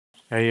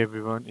Hey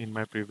everyone, in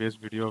my previous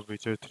video of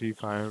Witcher 3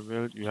 Fire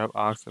build, you have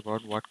asked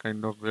about what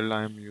kind of build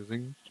I am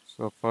using.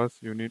 So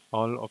first you need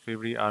all of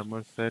every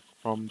armor set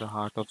from the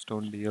Heart of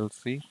Stone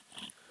DLC.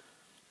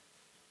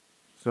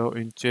 So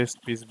in chest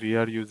piece we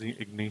are using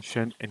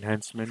ignition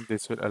enhancement.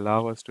 This will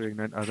allow us to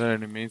ignite other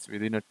enemies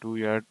within a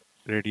 2-yard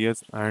radius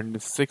and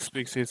 6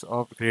 pieces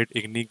of great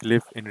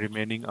igniglyph in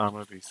remaining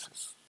armor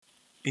pieces.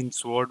 In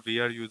sword, we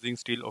are using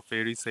steel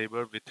offeiri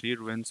saber with 3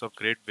 runes of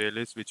great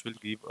balance, which will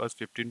give us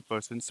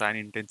 15% sign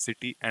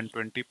intensity and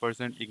 20%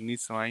 igni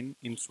sign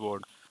in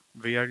sword.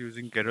 We are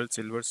using Geralt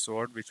silver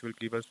sword, which will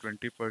give us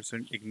 20%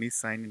 igni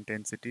sign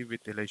intensity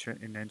with elation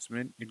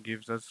enhancement. It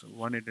gives us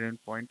 1 adrenaline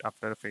point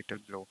after a fatal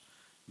blow.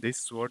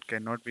 This sword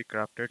cannot be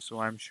crafted, so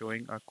I am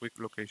showing a quick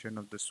location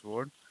of the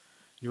sword.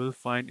 You will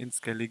find in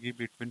Skellige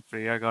between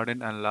Freya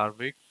Garden and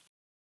Larvik.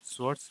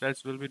 Sword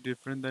stats will be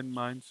different than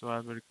mine, so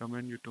I will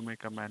recommend you to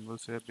make a manual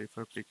save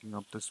before picking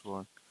up the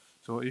sword.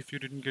 So if you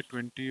didn't get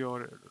 20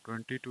 or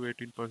 20 to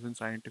 18%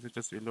 scientific,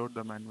 just reload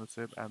the manual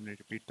save and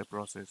repeat the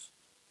process.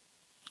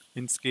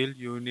 In skill,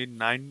 you need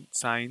 9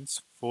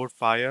 signs, 4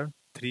 fire,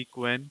 3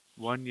 quen,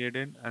 1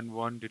 Eden and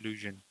 1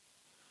 delusion.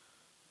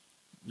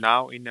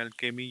 Now in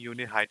alchemy, you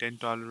need heightened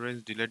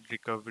tolerance, delayed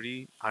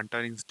recovery,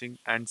 hunter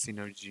instinct and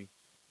synergy.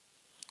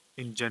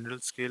 In general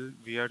skill,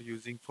 we are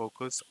using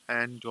focus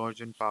and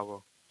Georgian power.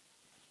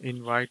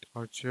 In White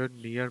Orchard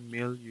near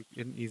Mill you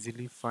can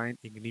easily find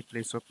Igni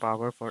Place of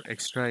Power for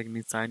extra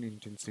Igni sign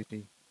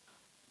intensity.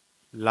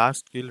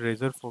 Last skill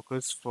Razor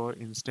Focus for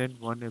instant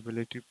 1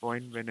 ability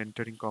point when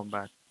entering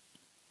combat.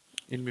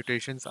 In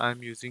mutations I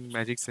am using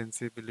Magic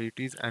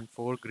Sensibilities and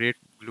 4 Great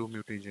Blue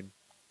Mutation.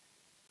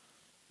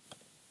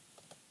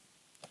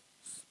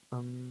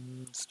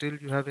 Still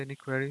you have any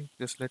query?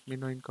 Just let me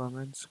know in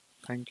comments.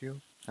 Thank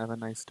you. Have a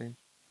nice day.